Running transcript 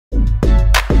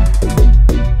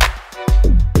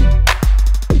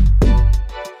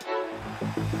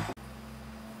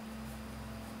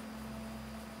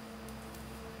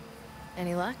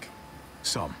luck?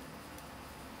 Some.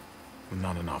 But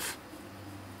not enough.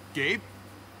 Gabe?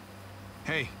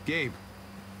 Hey, Gabe.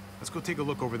 Let's go take a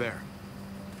look over there.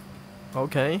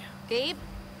 Okay. Gabe,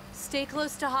 stay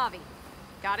close to Javi.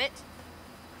 Got it?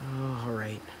 Oh,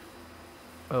 alright.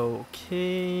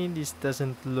 Okay, this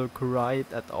doesn't look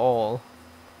right at all.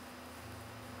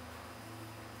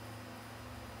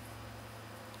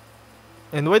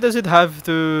 And why does it have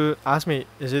to ask me,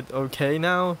 is it okay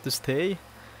now to stay?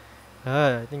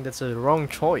 I think that's a wrong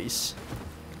choice.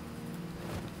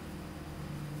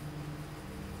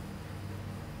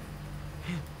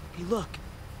 Hey, look.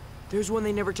 There's one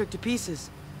they never took to pieces.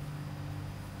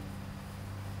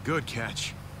 Good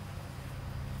catch.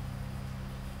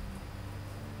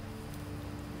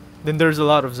 Then there's a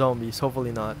lot of zombies,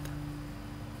 hopefully not.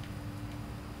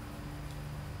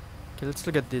 Okay, let's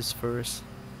look at this first.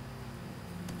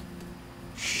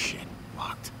 Shit,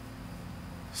 locked.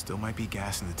 Still might be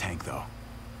gas in the tank, though.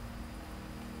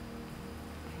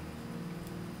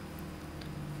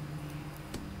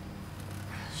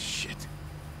 Shit.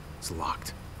 It's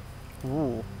locked.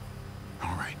 Ooh.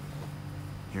 Alright.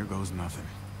 Here goes nothing.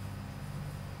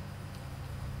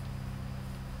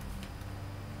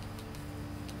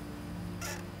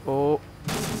 Oh.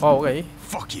 Oh, okay.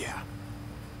 Fuck yeah.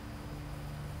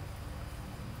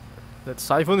 Let's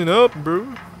siphon it up,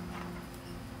 bro.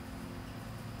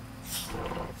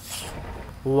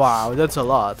 Wow, that's a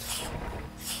lot.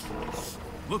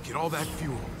 Look at all that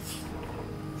fuel.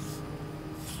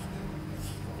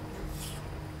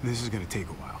 This is gonna take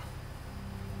a while.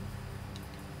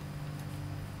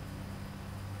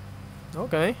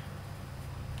 Okay.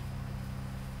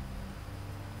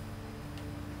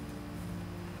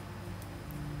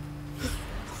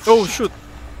 Oh shoot.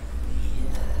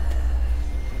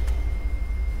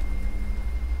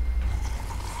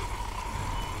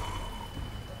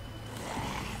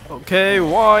 Okay,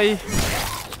 why?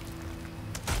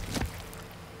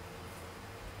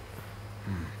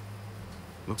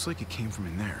 Looks like it came from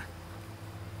in there.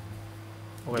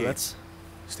 Okay, Gabe, let's.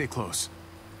 stay close.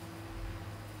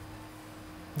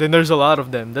 Then there's a lot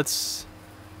of them. That's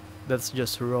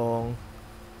just wrong.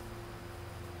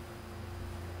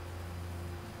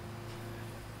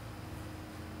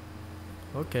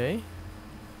 Okay.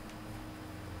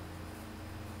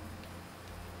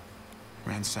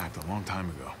 Ransacked a long time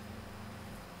ago.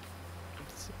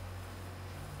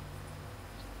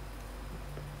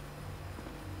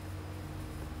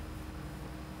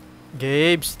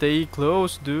 Gabe, stay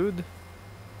close, dude.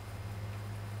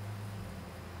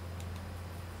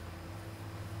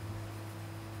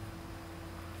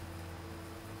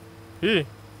 Hey.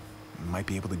 Might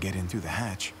be able to get in through the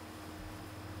hatch.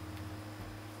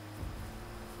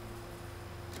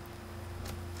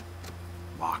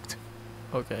 Locked.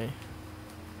 Okay.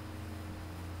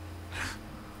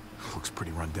 Looks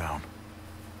pretty run down.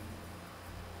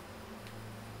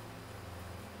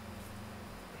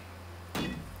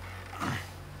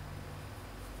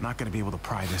 Not gonna be able to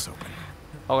pry this open.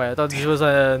 Okay, I thought this was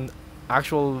an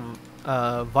actual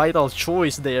vital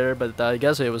choice there, but I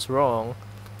guess I was wrong.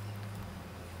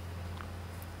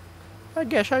 I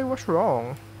guess I was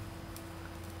wrong.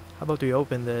 How about we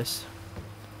open this?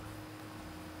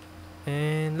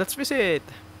 And let's visit.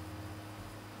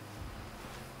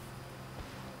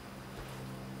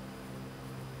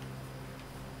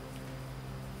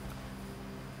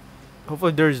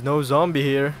 Hopefully there's no zombie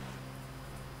here.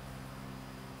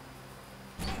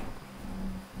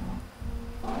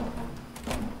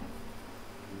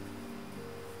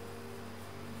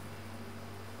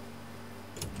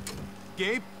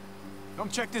 Gabe, come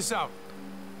check this out.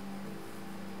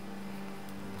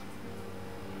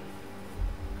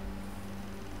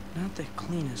 Not the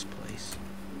cleanest place.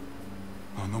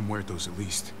 Oh, no muertos at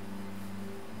least.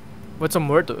 What's a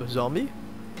muerto? Zombie?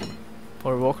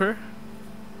 Or walker?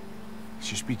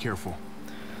 Just be careful.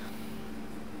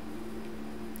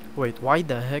 Wait, why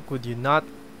the heck would you not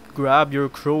grab your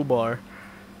crowbar?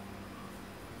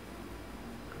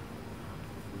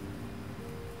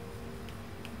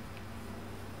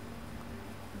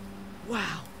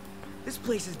 Wow, this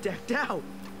place is decked out.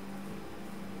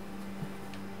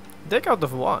 Deck out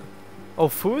of what? Oh,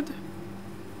 food?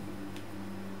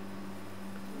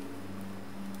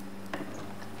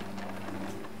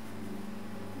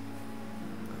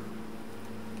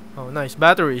 Oh, nice.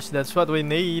 Batteries. That's what we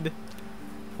need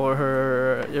for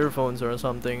her earphones or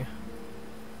something.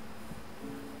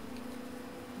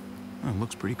 Oh, it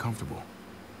looks pretty comfortable.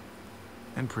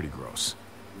 And pretty gross.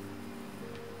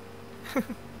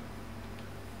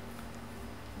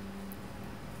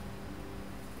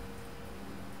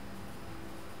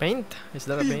 Paint? Is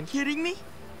that a Are you paint? kidding me?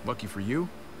 Lucky for you,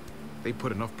 They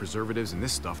put enough preservatives in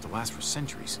this stuff to last for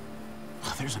centuries.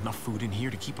 There's enough food in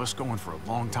here to keep us going for a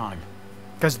long time.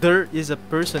 Because there is a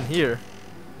person here.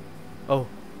 Oh.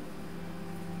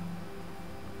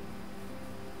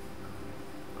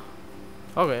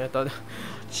 Okay, I thought...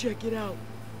 Check it out.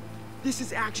 This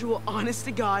is actual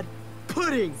honest-to-God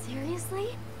pudding. Seriously?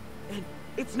 And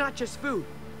it's not just food.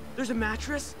 There's a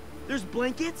mattress, there's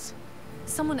blankets.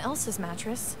 Someone else's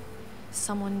mattress.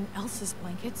 Someone else's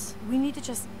blankets. We need to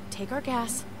just take our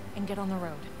gas and get on the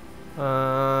road.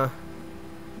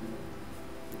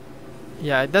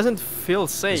 Yeah, it doesn't feel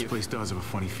safe. This place does have a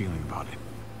funny feeling about it.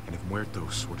 And if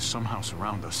muertos were to somehow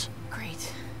surround us...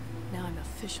 Great. Now I'm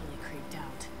officially creeped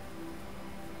out.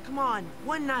 Come on,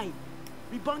 one night.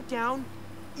 We bunk down,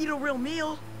 eat a real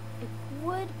meal. It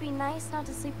would be nice not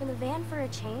to sleep in the van for a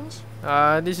change.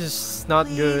 This is not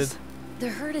good. Please. The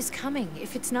herd is coming,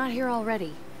 if it's not here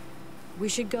already. We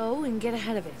should go and get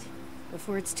ahead of it,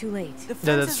 before it's too late. The fence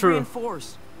that's is true.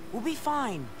 reinforced. We'll be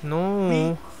fine. No.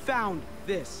 We found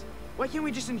this. Why can't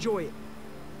we just enjoy it?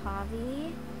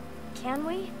 Javi, can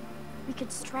we? We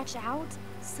could stretch out,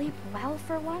 sleep well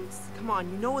for once. Come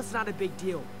on, you know it's not a big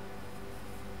deal.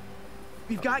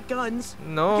 We've got guns.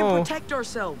 We No. can protect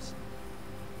ourselves.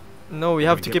 No, we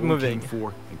have to keep Get what we came moving.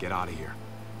 for and get out of here.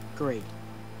 Great.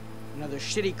 Another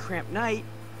shitty cramped night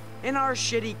in our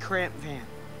shitty cramped van.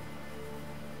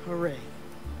 Hooray.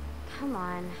 Come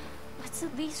on, let's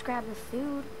at least grab the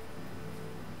food.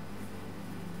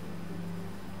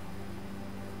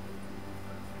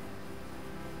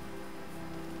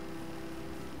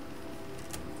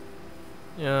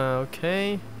 Yeah,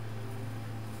 okay.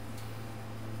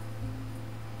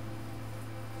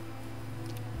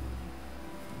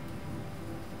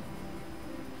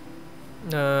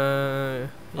 Yeah,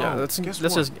 Oh, let's guess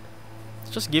let's what?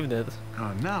 just give it.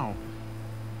 Now...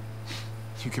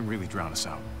 You can really drown us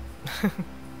out.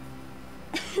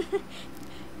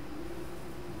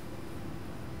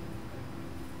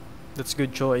 That's a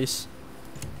good choice.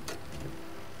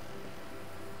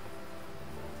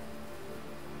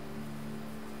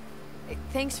 Hey,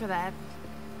 thanks for that.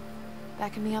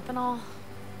 Backing me up and all.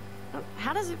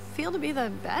 How does it feel to be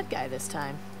the bad guy this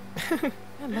time?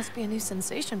 It must be a new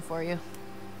sensation for you.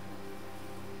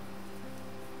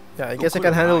 Yeah, I Go guess I put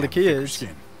can an handle eye the on thicker kids.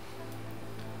 skin.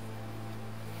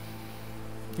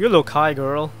 You look high,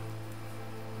 girl.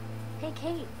 Hey,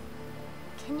 Kate,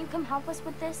 can you come help us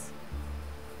with this?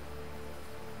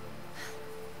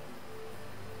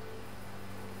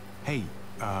 Hey,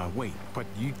 wait, but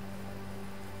you...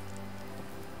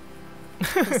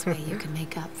 This way you can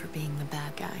make up for being the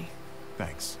bad guy.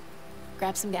 Thanks.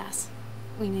 Grab some gas.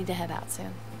 We need to head out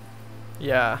soon.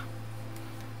 Yeah.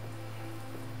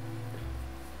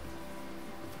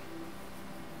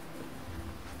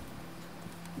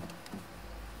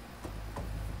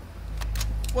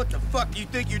 What the fuck do you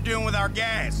think you're doing with our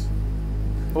gas?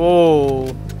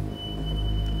 Oh.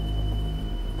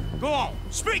 Go on,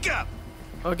 speak up!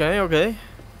 Okay, okay.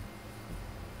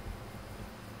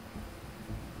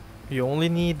 You only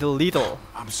need a little.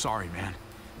 I'm sorry, man.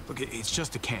 Look, it's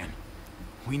just a can.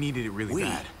 We needed it really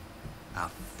bad. I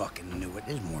fucking knew it.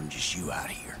 There's more than just you out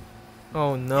here.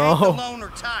 Oh You ain't the no. loner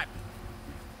type.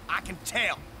 I can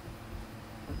tell.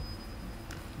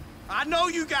 I know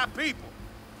you got people.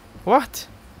 What?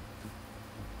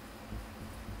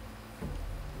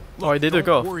 Look, Oh, they took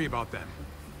don't off. worry about them.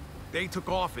 They took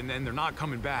off and then they're not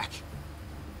coming back.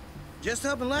 Just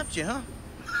up and left you, huh?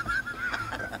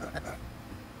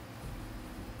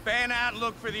 Fan out and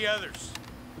look for the others.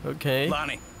 Okay.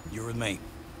 Lonnie, you're with me.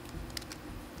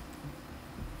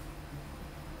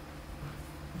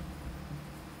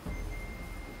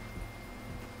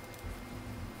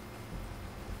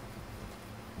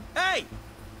 Hey,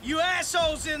 you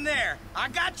assholes in there! I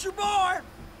got your boy!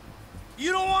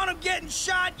 You don't want him getting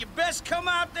shot, you best come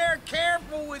out there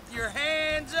careful with your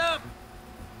hands up.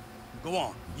 Go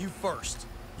on, you first.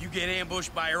 You get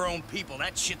ambushed by your own people,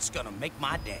 that shit's gonna make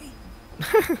my day.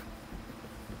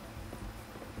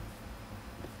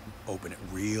 Open it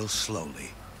real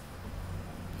slowly.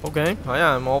 Okay, I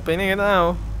am opening it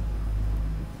now.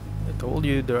 I told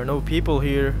you there are no people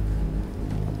here.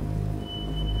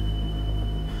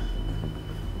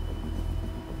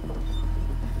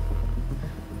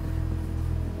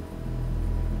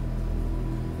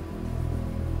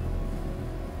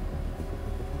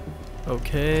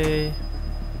 Okay.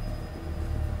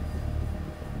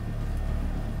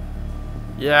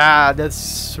 Yeah,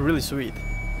 that's really sweet.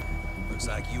 Looks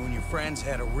like you and your friends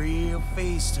had a real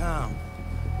feast, huh?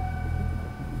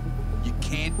 You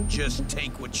can't just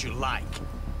take what you like.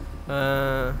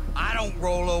 I don't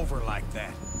roll over like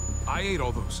that. I ate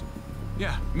all those.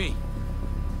 Yeah, me.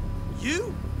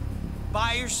 You?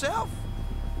 By yourself?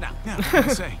 Now, Yeah, what can I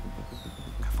say?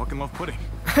 I fucking love pudding.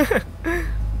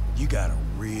 you got a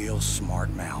real smart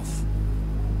mouth.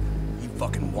 You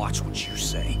fucking watch what you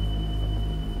say.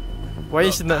 Why Look,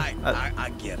 is it not?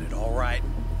 I get it, all right?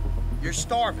 You're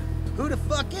starving. Who the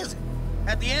fuck is it?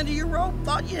 At the end of your rope,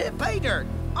 thought you hit pay dirt.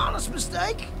 Honest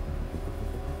mistake.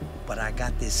 But I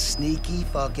got this sneaky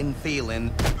fucking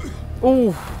feeling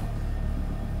Ooh.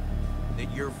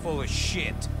 that you're full of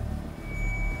shit.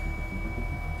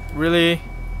 Really?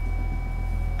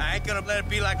 I ain't gonna let it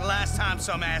be like last time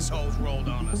some assholes rolled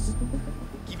on us.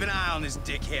 Keep an eye on this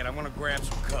dickhead. I'm gonna grab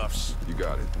some cuffs. You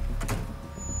got it.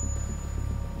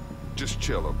 Just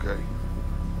chill, okay?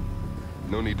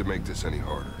 No need to make this any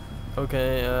harder.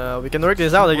 Okay, we can work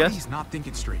this out, I guess. He's not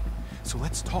thinking straight. So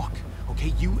let's talk,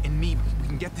 okay? You and me, we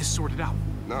can get this sorted out.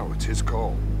 No, it's his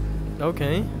call.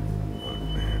 Okay. Look,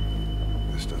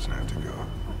 man, this doesn't have to go.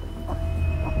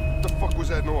 What the fuck was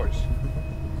that noise?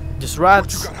 Just What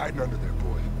rats. you got hiding under there,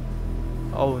 boy?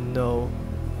 Oh no.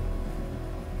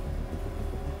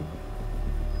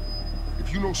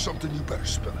 If you know something, you better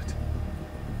spill it.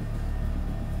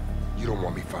 You don't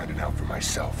want me finding out for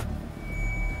myself.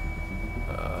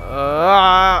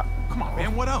 Come on,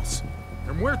 man, what else?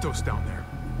 There are muertos down there.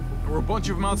 There were a bunch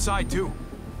of them outside, too.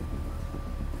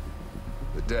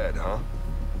 The dead, huh?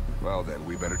 Well then,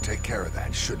 we better take care of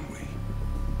that, shouldn't we?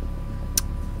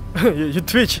 you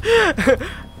twitch.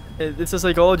 It's a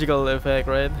psychological effect,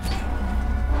 right?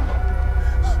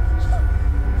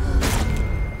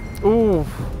 Ooh.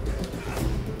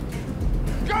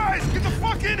 Guys, get the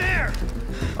fuck in here!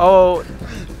 Oh.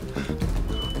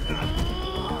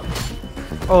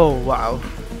 Oh wow.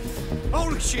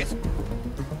 Holy shit!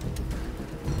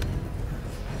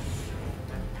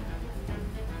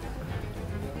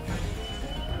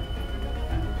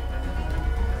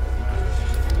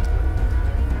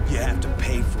 You have to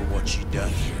pay for what you done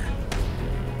here.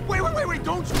 Wait,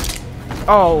 don't you...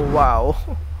 Oh wow.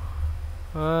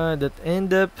 That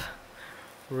end up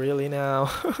really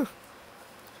now.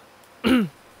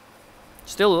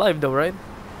 Still alive though, right?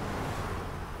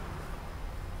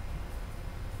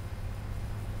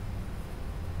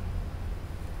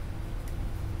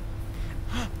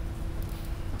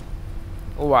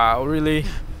 Wow, really?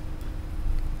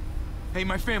 Hey,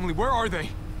 my family, where are they?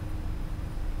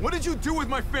 What did you do with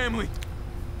my family?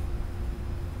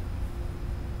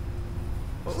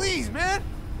 Please, man!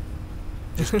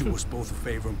 Just do us both a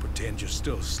favor and pretend you're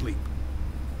still asleep.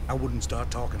 I wouldn't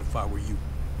start talking if I were you.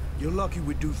 You're lucky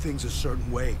we do things a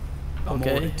certain way. I'm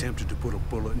already tempted to put a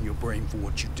bullet in your brain for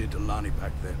what you did to Lonnie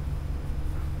back then.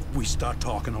 If we start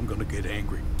talking, I'm gonna get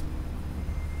angry.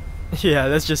 Yeah,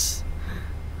 that's just...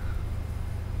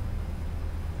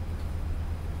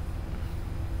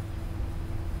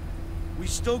 We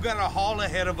still got a haul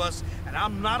ahead of us, and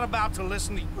I'm not about to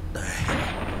listen to you. What the hell?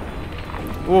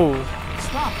 Whoa.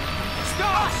 Stop!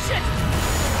 Stop! Oh, shit!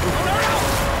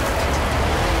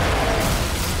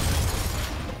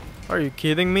 Are you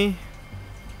kidding me?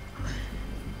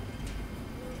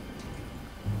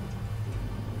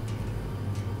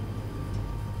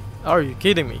 Are you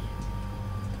kidding me?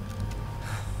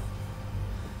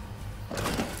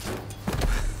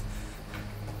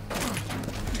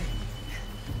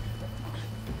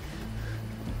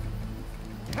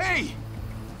 Hey!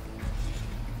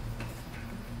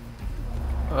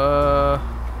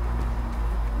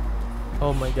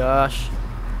 Oh my gosh.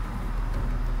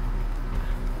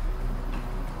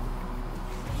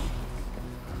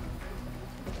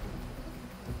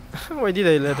 Why did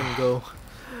I let him go?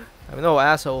 I'm no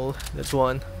asshole, that's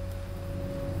one.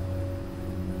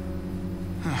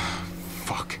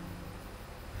 Fuck.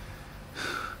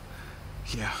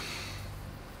 Yeah.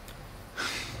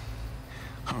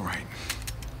 Alright.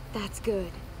 That's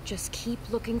good. Just keep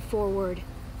looking forward.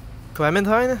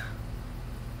 Clementine?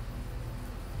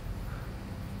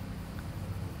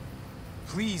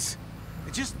 Please.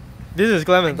 Just... This is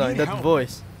Clementine, need that help.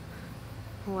 voice.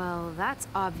 Well, that's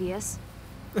obvious.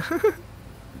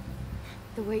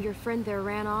 The way your friend there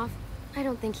ran off, I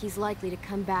don't think he's likely to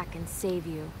come back and save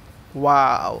you.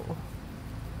 Wow.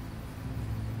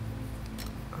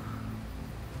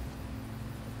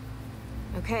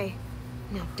 Okay,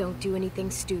 now don't do anything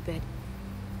stupid.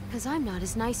 'Cause I'm not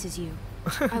as nice as you.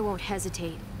 I won't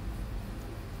hesitate.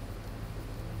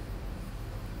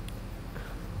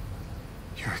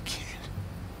 You're a kid.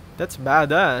 That's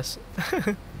badass.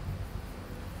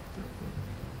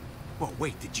 Well,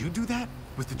 wait, did you do that?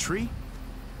 With the tree?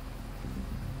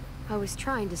 I was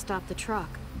trying to stop the truck.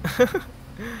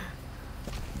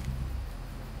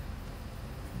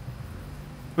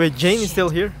 Wait, Jane is still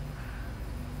here?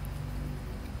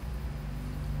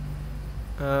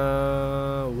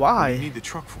 What do Why? you need the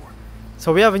truck for?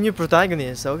 So we have a new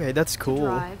protagonist. Okay, that's cool.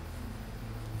 Drive.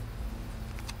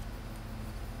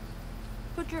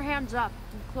 Put your hands up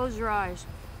and close your eyes.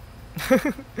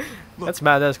 Look, That's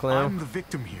badass, Clem. I'm the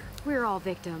victim here. We're all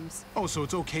victims. Oh, so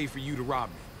it's okay for you to rob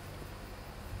me?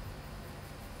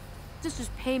 This is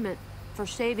payment for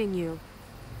saving you.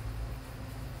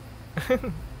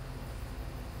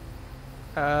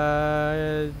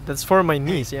 That's for my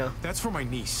niece, yeah. That's for my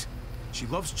niece. She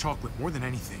loves chocolate more than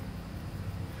anything.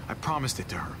 I promised it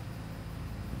to her.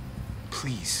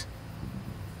 Please.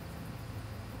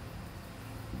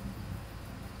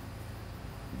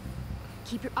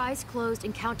 Keep your eyes closed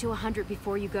and count to 100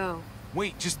 before you go.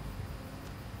 Wait, just...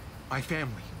 My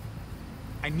family.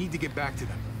 I need to get back to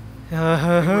them. We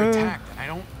were attacked, and I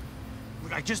don't...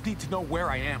 Look, I just need to know where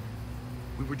I am.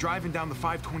 We were driving down the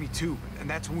 522, and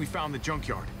that's when we found the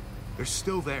junkyard. They're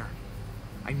still there.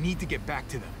 I need to get back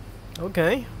to them.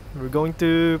 Okay, we're going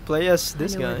to play as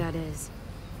this I know guy. where that is.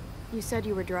 You said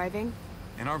you were driving?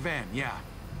 In our van, yeah.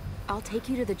 I'll take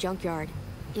you to the junkyard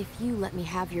if you let me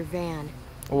have your van.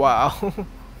 Wow.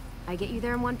 I get you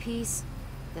there in one piece,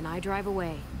 then I drive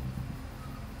away.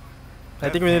 I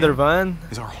think we need a van.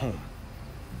 Is our home.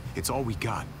 It's all we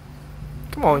got.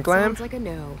 Come on, Clem. Sounds like a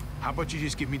no. How about you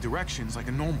just give me directions like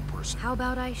a normal person? How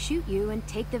about I shoot you and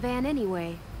take the van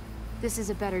anyway? This is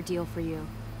a better deal for you.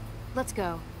 Let's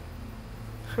go.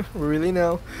 Really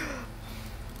now?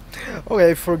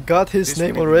 Okay, I forgot his This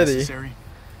name may be already. necessary.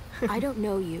 I don't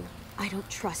know you. I don't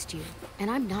trust you. And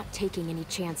I'm not taking any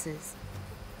chances.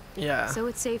 Yeah. So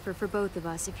it's safer for both of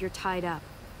us if you're tied up.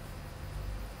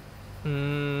 I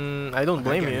don't Look, I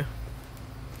blame get you. it.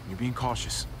 You're being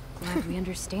cautious. Glad we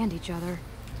understand each other.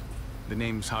 The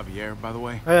name's Javier, by the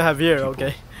way. I have here, People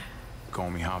okay. Call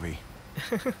me Javi.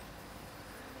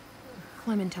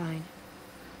 Clementine.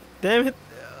 Damn it.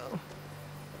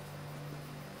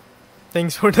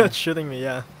 Thanks for not shooting me,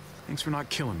 yeah. Thanks for not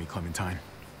killing me, Clementine.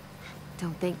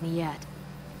 Don't thank me yet.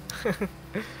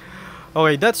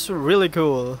 Okay, that's really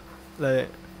cool. Like,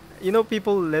 you know,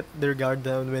 people let their guard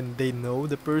down when they know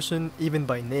the person, even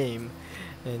by name,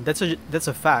 and that's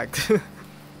a fact.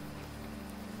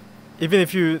 Even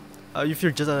if you're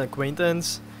just an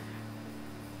acquaintance.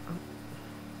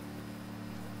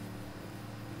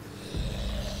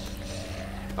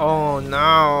 Oh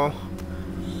no.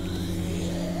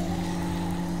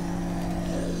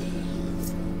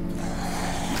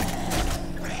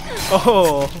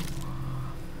 Oh,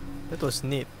 that was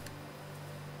neat.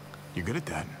 You're good at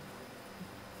that.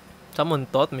 Someone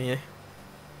taught me.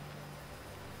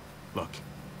 Look,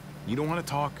 you don't want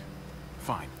to talk?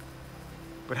 Fine.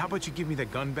 But how about you give me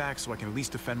that gun back so I can at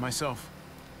least defend myself?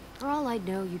 For all I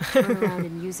know, you'd turn around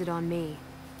and use it on me.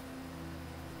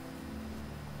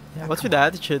 Yeah, what's with the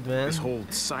attitude, man? This whole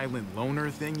silent loner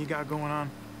thing you got going on?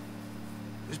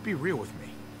 Just be real with me.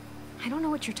 I don't know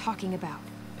what you're talking about.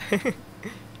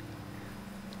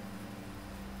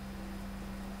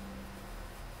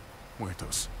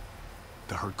 Muertos.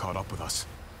 The herd caught up with us.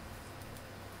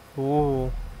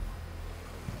 Oh.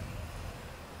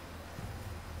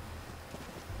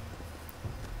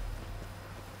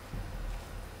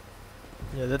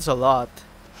 Yeah, that's a lot.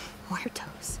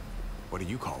 Muertos. What do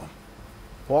you call them?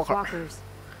 Walker. Walkers.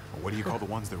 Or what do you call the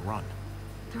ones that run?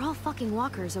 They're all fucking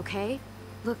walkers, okay?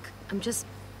 Look, I'm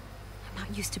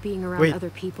not used to being around Wait,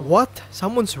 other people. what?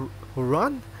 Someone's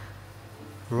run?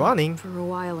 Running? For a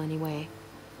while, anyway.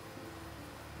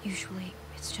 Usually,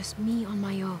 it's just me on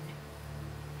my own.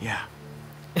 Yeah.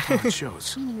 Oh, it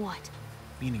shows. Meaning what?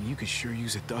 Meaning you could sure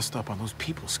use a dust up on those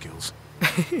people skills.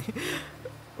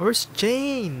 Where's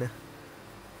Jane?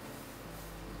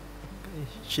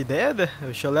 She dead?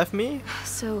 She left me?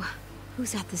 So,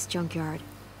 who's at this junkyard?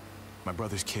 My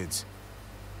brother's kids.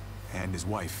 And his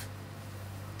wife.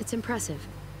 It's impressive,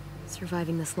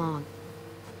 surviving this long.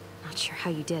 Not sure how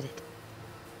you did it.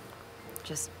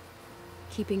 Just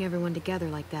keeping everyone together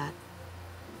like that.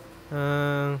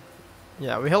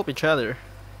 Yeah, we help each other.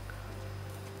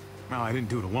 Well, I didn't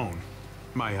do it alone.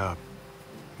 My,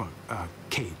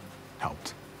 Kate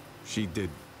helped. She did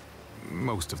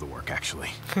most of the work, actually.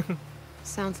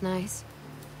 Sounds nice,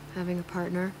 having a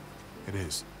partner. It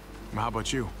is. How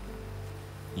about you?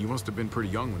 You must have been pretty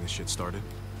young when this shit started.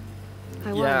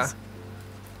 I Yeah. was.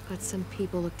 But some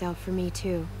people looked out for me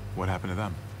too. What happened to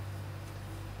them?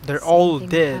 They're Same all thing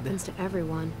that dead. happens to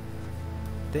everyone.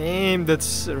 Damn,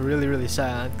 that's really, really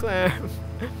sad. Claire.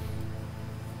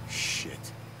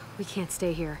 Shit. We can't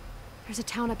stay here. There's a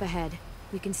town up ahead.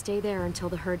 We can stay there until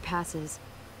the herd passes.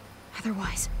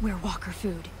 Otherwise, we're walker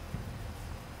food.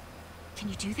 Can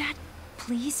you do that?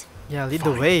 Please? Yeah, lead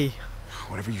Fine. the way.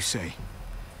 Whatever you say.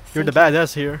 You're the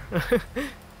badass here.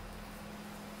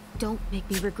 Don't make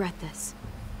me regret this.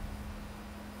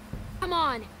 Come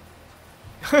on.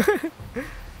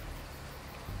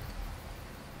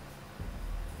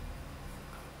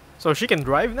 So she can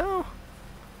drive now?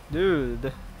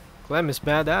 Dude, Clem is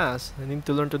badass. I need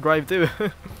to learn to drive too.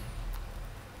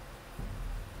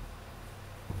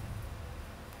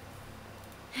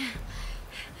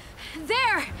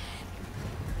 There!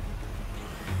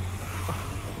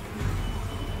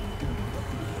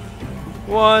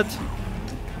 What?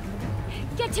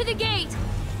 Get to the gate!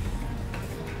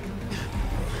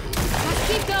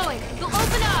 Just keep going. They'll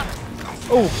open up!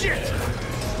 Oh! Shit!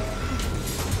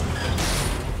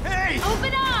 Hey!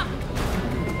 Open up!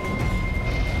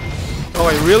 Oh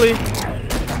wait, really?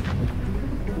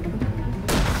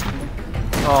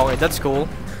 Oh wait, that's cool.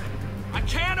 I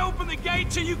can't open the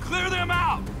gate till you clear them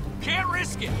out. Can't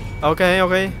risk it. Okay,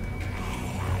 okay.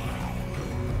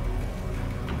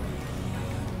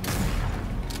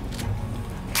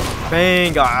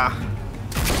 Bang! Ah!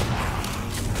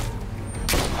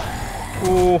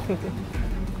 Ooh.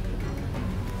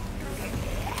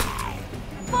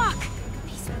 Fuck!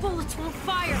 These bullets won't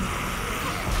fire!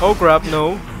 Oh crap,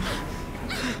 no.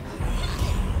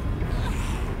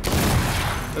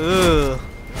 Ugh.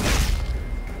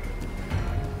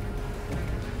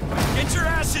 Get your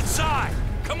ass inside.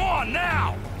 Come on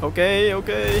now. Okay,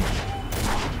 okay.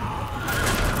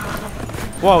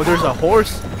 Wow, there's a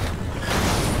horse.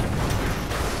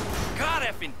 God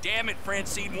effing damn it,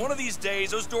 Francine. One of these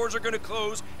days, those doors are gonna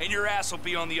close and your ass will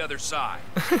be on the other side.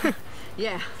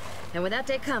 Yeah, and when that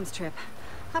day comes, Trip,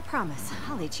 I promise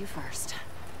I'll eat you first.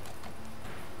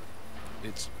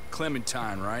 It's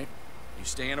Clementine, right? You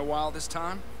staying a while this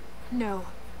time? No.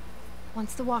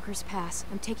 Once the walkers pass,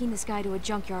 I'm taking this guy to a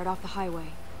junkyard off the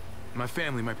highway. My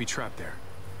family might be trapped there,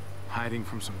 hiding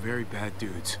from some very bad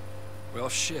dudes. Well,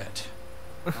 shit.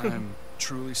 I'm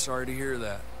truly sorry to hear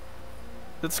that.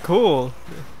 That's cool.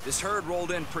 This herd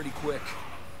rolled in pretty quick.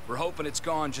 We're hoping it's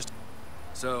gone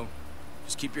So,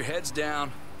 just keep your heads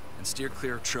down and steer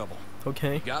clear of trouble.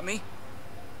 Okay. You got me?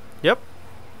 Yep.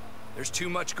 There's too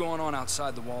much going on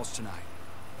outside the walls tonight.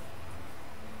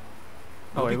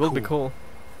 Oh, it will be cool.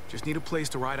 Just need a place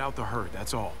to ride out the herd,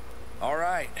 that's all. All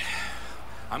right.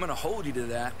 I'm gonna hold you to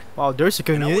that. Wow, there's a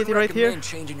community right here.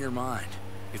 Changing your mind.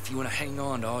 If you want to hang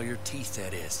on to all your teeth,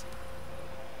 that is.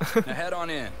 Now head on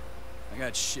in. I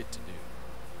got shit to do.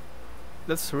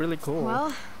 That's really cool.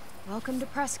 Well, welcome to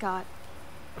Prescott.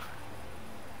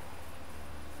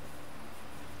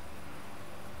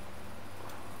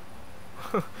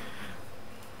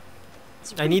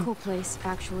 It's a pretty cool place,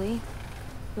 actually.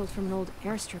 Built from an old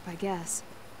airstrip, I guess.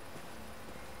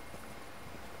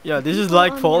 Yeah, this is People,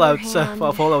 like on the Fallout, other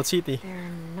hand, Fallout City.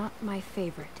 They're not my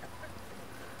favorite.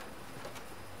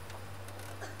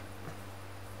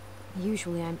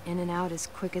 Usually I'm in and out as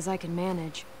quick as I can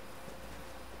manage.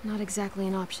 Not exactly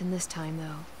an option this time,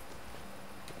 though.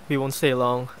 We won't stay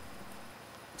long.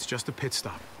 It's just a pit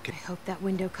stop. I hope that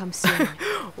window comes soon.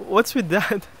 What's with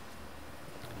that?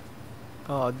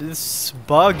 Oh, this is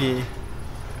buggy.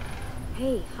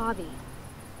 Hey, Javi.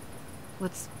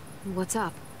 What's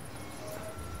up?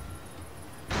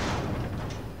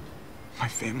 My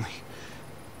family.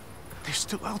 They're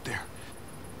still out there.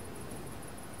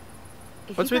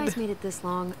 If What's you with guys made it this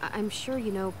long, I'm sure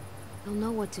you'll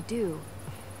know what to do.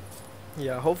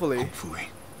 Yeah, hopefully. Hopefully.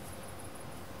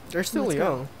 They're still Let's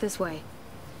young. go. This way.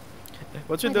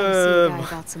 What's I with gotta see a guy the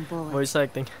about some bullets. voice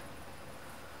acting?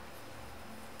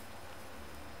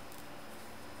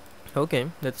 Okay,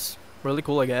 that's really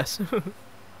cool, I guess.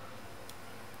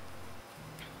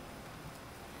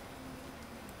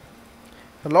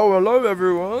 Hello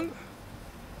everyone.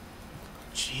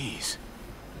 Jeez.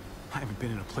 I haven't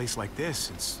been in a place like this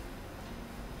since...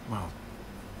 Well,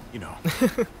 you know.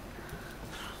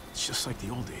 It's just like the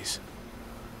old days.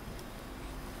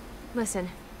 Listen,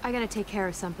 I gotta take care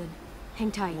of something.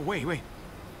 Hang tight. Well, wait.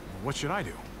 What should I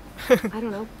do? I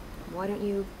don't know. Why don't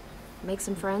you make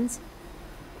some friends?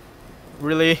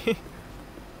 Really?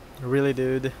 Really,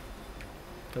 dude?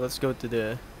 Okay, let's go to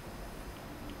the...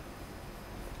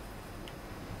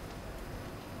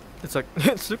 It's like,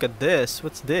 let's look at this.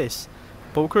 What's this?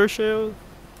 Poker show?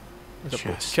 It's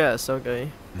a chess,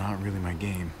 okay. Not really my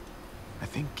game. I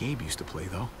think Gabe used to play,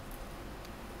 though.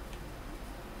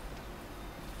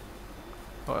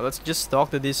 Alright, let's just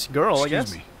talk to this girl, I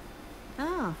guess. Excuse me.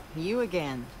 Oh, you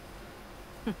again.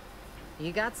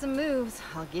 You got some moves,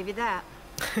 I'll give you that.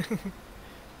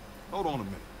 Hold on a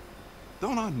minute.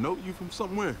 Don't I know you from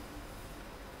somewhere?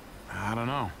 I don't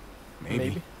know.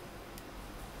 Maybe.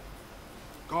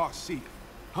 Garcia.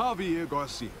 Javier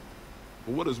Garcia.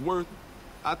 For what it's worth,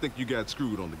 I think you got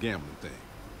screwed on the gambling thing.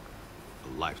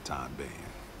 A lifetime ban.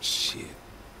 Shit.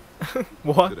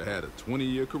 What? Could have had a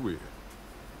 20-year career.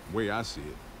 Way I see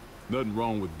it, nothing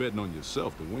wrong with betting on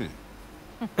yourself to win.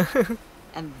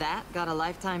 And that got a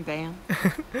lifetime ban?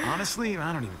 Honestly,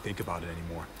 I don't even think about it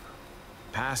anymore.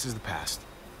 Past is the past.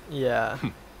 Yeah.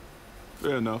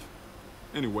 Fair enough.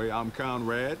 Anyway, I'm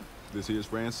Conrad. This here's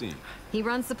Francine. He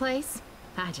runs the place?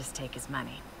 I just take his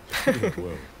money.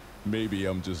 Well, maybe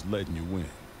I'm just letting you win.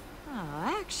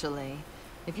 Oh, actually,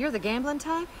 if you're the gambling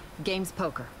type, game's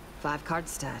poker. 5-card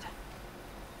stud.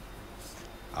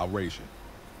 I'll raise you.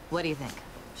 What do you think?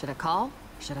 Should I call?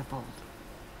 Should I fold?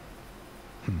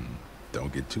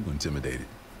 Don't get too intimidated.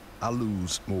 I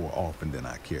lose more often than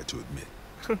I care to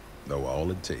admit. Though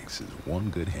all it takes is one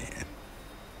good hand.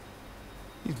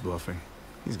 He's bluffing.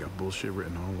 He's got bullshit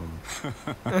written all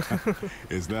over him.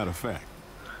 Is that a fact?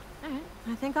 Alright,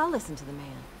 I think I'll listen to the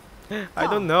man. I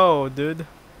don't know, dude.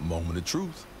 Moment of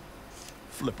truth.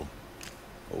 Flip 'em.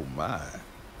 Oh my.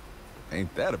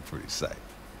 Ain't that a pretty sight?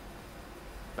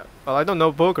 Well, I don't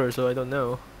know poker, so I don't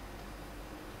know.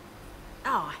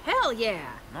 Oh, hell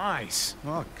yeah! Nice.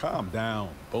 Oh, calm down,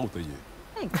 both of you.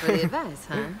 Thanks for the advice,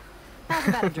 hon. How's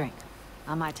about a drink?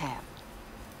 On my tab.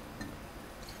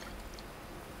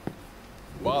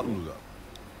 Bottoms up.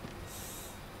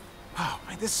 Wow,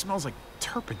 man, this smells like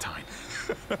turpentine.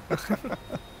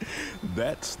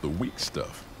 That's the weak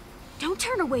stuff. Don't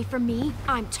turn away from me.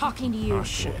 I'm talking to you. Oh,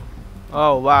 shit.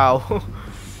 Oh, wow.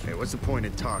 Hey, what's the point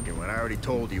in talking when I already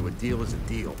told you a deal is a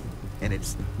deal? And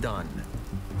it's done.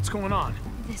 What's going on?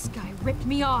 This guy ripped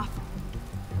me off.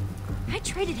 I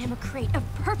traded him a crate of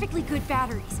perfectly good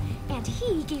batteries, and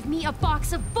he gave me a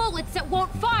box of bullets that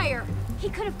won't fire. He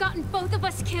could have gotten both of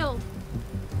us killed.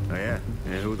 Oh yeah?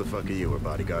 And who the fuck are you, a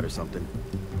bodyguard or something?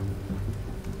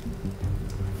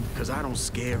 Cause I don't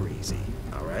scare easy,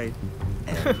 alright?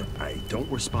 And I don't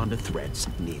respond to threats,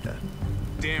 neither.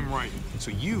 Damn right. So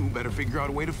you better figure out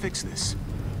a way to fix this.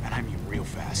 And I mean real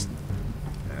fast.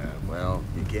 Well,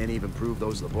 you can't even prove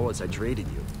those are the bullets I traded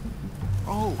you.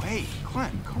 Oh, hey,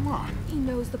 Clem, come on. He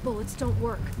knows the bullets don't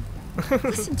work.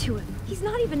 Listen to him. He's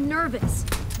not even nervous.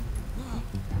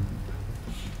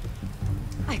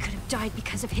 I could have died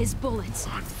because of his bullets.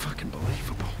 Unfucking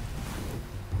believable.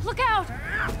 Look out!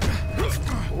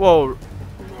 Whoa.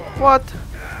 What?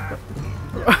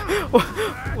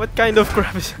 What kind of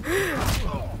crap is...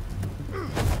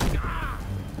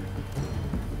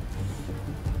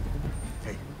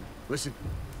 Hey, listen.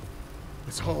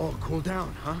 Let's all cool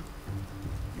down, huh?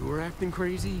 You were acting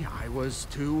crazy, I was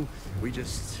too. We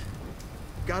just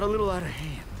got a little out of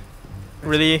hand.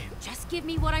 Really? Just give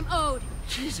me what I'm owed.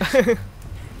 Jesus. You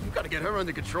gotta get her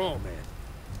under control, man.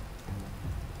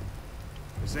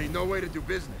 This ain't no way to do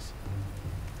business.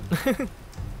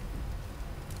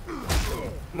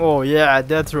 Oh yeah,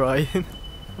 that's right.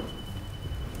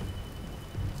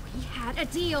 We had a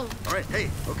deal. All right, hey,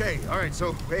 okay, all right,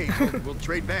 so, hey, we'll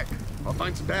trade back. I'll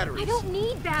find some batteries. I don't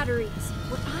need batteries.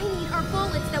 What I need are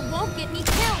bullets that won't get me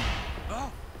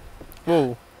killed.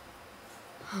 Whoa.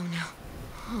 Oh no.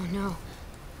 Oh no.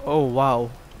 Oh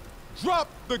wow. Drop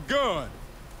the gun!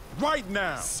 Right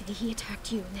now! Say he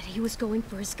attacked you and that he was going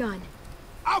for his gun.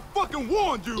 I fucking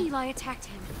warned you! Eli attacked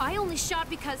him. I only shot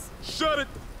because... Shut it!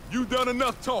 You done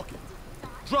enough talking.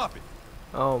 Drop it.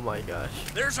 Oh my gosh.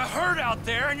 There's a herd out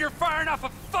there and you're firing off a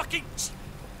fucking...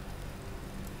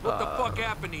 What the fuck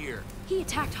happened here? He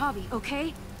attacked Hobby,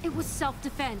 okay? It was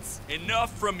self-defense.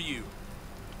 Enough from you.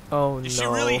 Oh no. Did she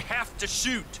really have to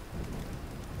shoot?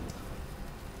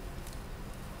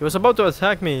 He was about to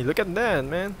attack me. Look at that,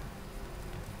 man.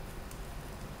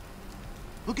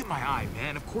 Look at my eye,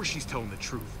 man. Of course she's telling the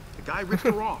truth. The guy ripped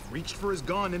her off, reached for his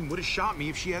gun, and would have shot me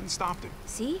if she hadn't stopped him.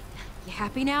 See? You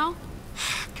happy now?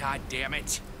 God damn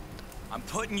it. I'm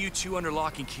putting you two under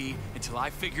lock and key until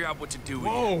I figure out what to do with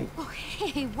you. Whoa! Oh,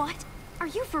 hey, what? Are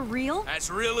you for real?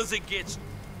 As real as it gets.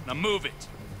 Now move it.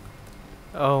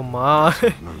 Oh my.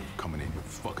 Coming in here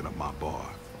fucking up my bar.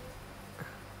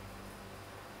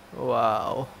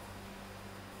 Wow.